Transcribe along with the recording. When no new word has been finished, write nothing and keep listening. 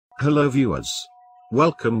Hello viewers.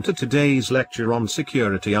 Welcome to today's lecture on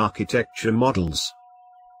security architecture models.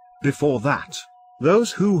 Before that,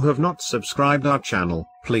 those who have not subscribed our channel,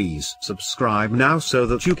 please subscribe now so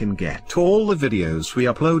that you can get all the videos we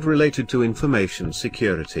upload related to information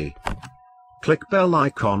security. Click bell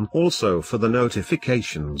icon also for the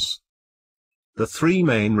notifications. The three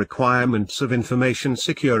main requirements of information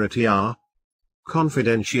security are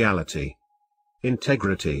confidentiality,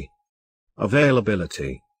 integrity,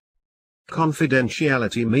 availability.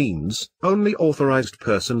 Confidentiality means only authorized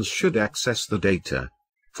persons should access the data.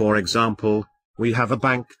 For example, we have a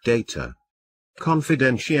bank data.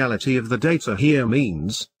 Confidentiality of the data here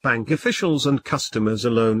means bank officials and customers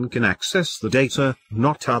alone can access the data,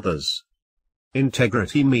 not others.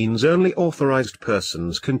 Integrity means only authorized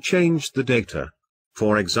persons can change the data.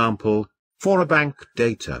 For example, for a bank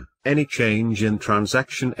data, any change in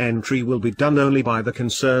transaction entry will be done only by the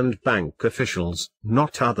concerned bank officials,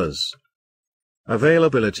 not others.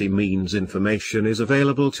 Availability means information is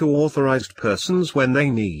available to authorized persons when they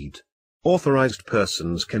need. Authorized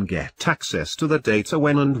persons can get access to the data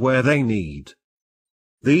when and where they need.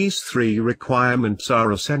 These three requirements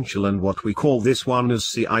are essential, and what we call this one as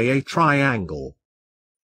C.I.A. triangle.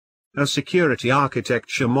 A security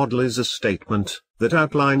architecture model is a statement that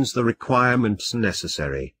outlines the requirements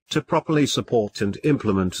necessary to properly support and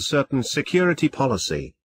implement a certain security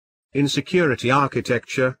policy. In security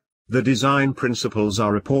architecture, the design principles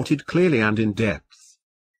are reported clearly and in depth.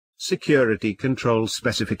 Security control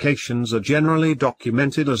specifications are generally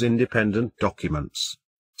documented as independent documents.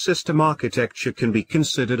 System architecture can be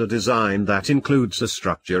considered a design that includes a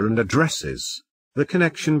structure and addresses the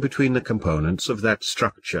connection between the components of that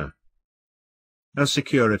structure. A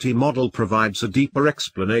security model provides a deeper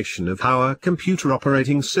explanation of how a computer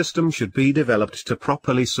operating system should be developed to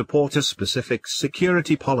properly support a specific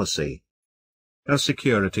security policy. A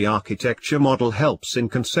security architecture model helps in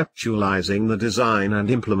conceptualizing the design and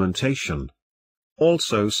implementation.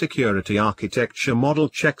 Also, security architecture model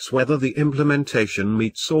checks whether the implementation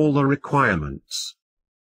meets all the requirements.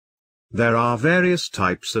 There are various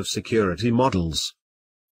types of security models.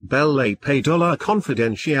 Bell-Lapadulla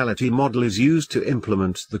Confidentiality Model is used to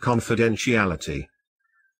implement the confidentiality.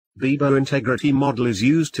 Bibo Integrity Model is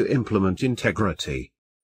used to implement integrity.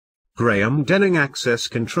 Graham-Denning Access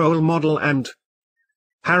Control Model and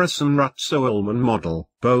Harrison-Rutz-Ullman Model,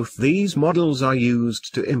 both these models are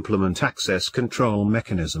used to implement access control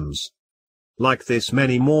mechanisms. Like this,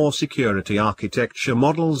 many more security architecture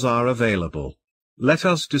models are available. Let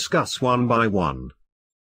us discuss one by one.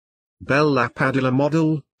 Bell-Lapadulla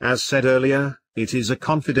Model, as said earlier, it is a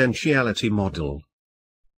confidentiality model.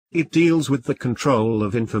 It deals with the control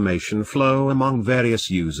of information flow among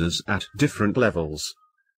various users at different levels.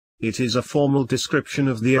 It is a formal description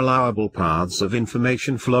of the allowable paths of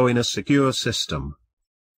information flow in a secure system.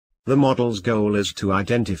 The model's goal is to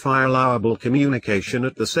identify allowable communication.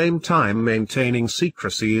 At the same time, maintaining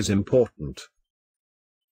secrecy is important.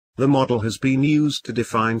 The model has been used to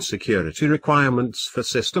define security requirements for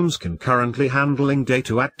systems concurrently handling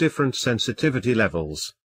data at different sensitivity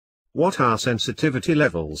levels. What are sensitivity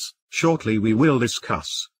levels? Shortly we will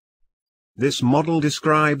discuss. This model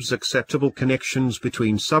describes acceptable connections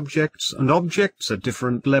between subjects and objects at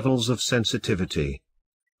different levels of sensitivity.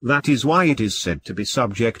 That is why it is said to be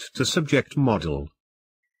subject-to-subject model.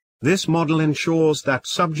 This model ensures that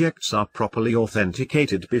subjects are properly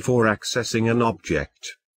authenticated before accessing an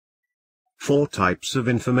object. 4 types of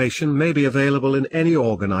information may be available in any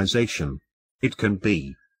organization. It can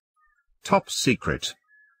be top secret,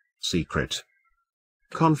 secret,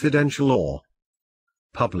 confidential, or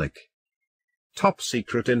public. Top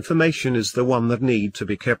secret information is the one that need to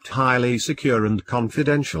be kept highly secure and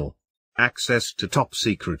confidential. Access to top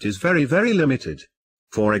secret is very limited.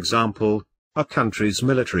 For example, a country's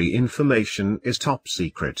military information is top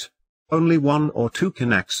secret. Only 1 or 2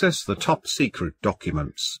 can access the top secret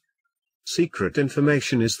documents. Secret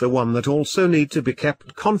information is the one that also need to be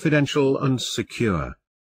kept confidential and secure.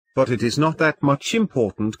 But it is not that much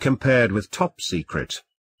important compared with top secret.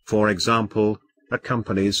 For example, a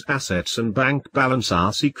company's assets and bank balance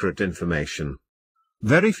are secret information.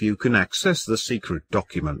 Very few can access the secret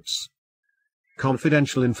documents.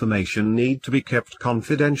 Confidential information need to be kept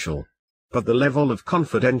confidential. But the level of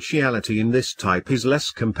confidentiality in this type is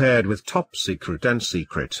less compared with top secret and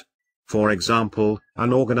secret. For example,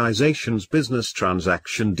 an organization's business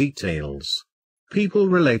transaction details. People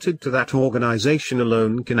related to that organization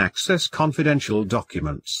alone can access confidential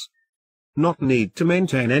documents. Not need to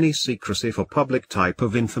maintain any secrecy for public type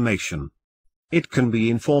of information. It can be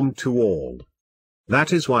informed to all.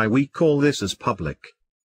 That is why we call this as public.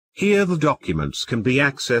 Here the documents can be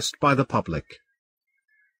accessed by the public.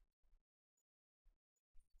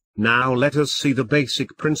 Now let us see the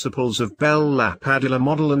basic principles of Bell-Lapadulla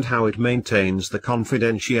model and how it maintains the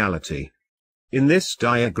confidentiality. In this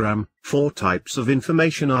diagram, 4 types of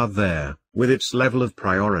information are there, with its level of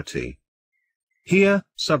priority. Here,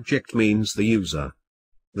 subject means the user.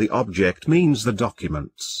 The object means the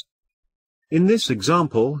documents. In this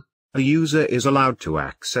example, a user is allowed to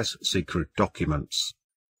access secret documents.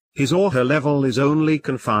 His or her level is only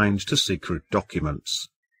confined to secret documents.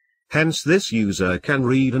 Hence this user can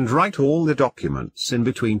read and write all the documents in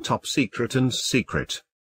between top secret and secret.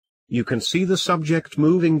 You can see the subject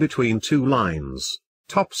moving between 2 lines,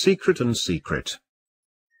 top secret and secret.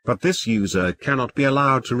 But this user cannot be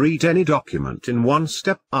allowed to read any document in one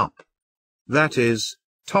step up. That is,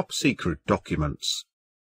 top secret documents.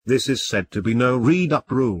 This is said to be no read-up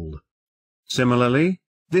rule. Similarly,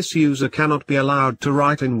 this user cannot be allowed to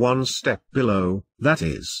write in one step below, that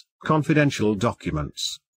is, confidential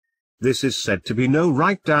documents. This is said to be no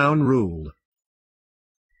write-down rule.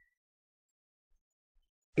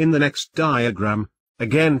 In the next diagram,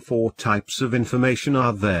 again 4 types of information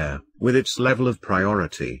are there, with its level of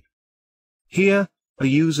priority. Here, a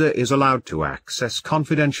user is allowed to access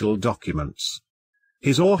confidential documents.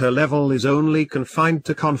 His or her level is only confined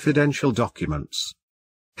to confidential documents.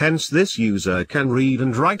 Hence this user can read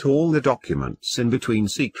and write all the documents in between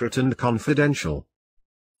secret and confidential.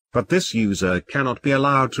 But this user cannot be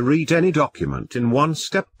allowed to read any document in one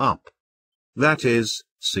step up. That is,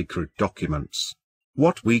 secret documents.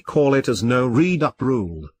 What we call it as no read-up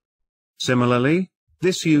rule. Similarly,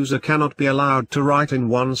 this user cannot be allowed to write in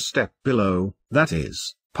one step below, that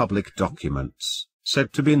is, public documents,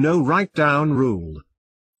 said to be no write-down rule.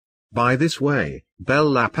 By this way,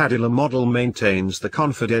 Bell-Lapadulla model maintains the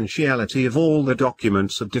confidentiality of all the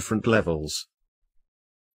documents of different levels.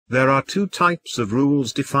 There are 2 types of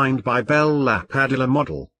rules defined by Bell-Lapadulla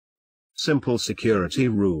model. Simple security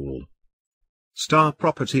rule. Star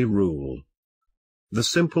property rule. The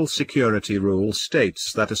simple security rule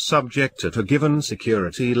states that a subject at a given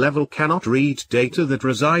security level cannot read data that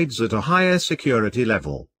resides at a higher security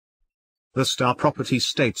level. The star property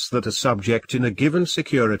states that a subject in a given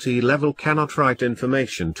security level cannot write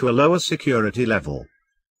information to a lower security level.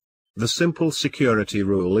 The simple security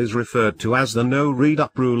rule is referred to as the no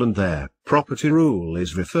read-up rule and their property rule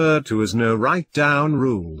is referred to as no write-down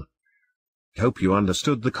rule. Hope you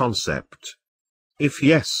understood the concept. If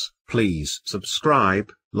yes, please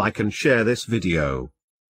subscribe, like and share this video.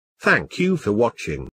 Thank you for watching.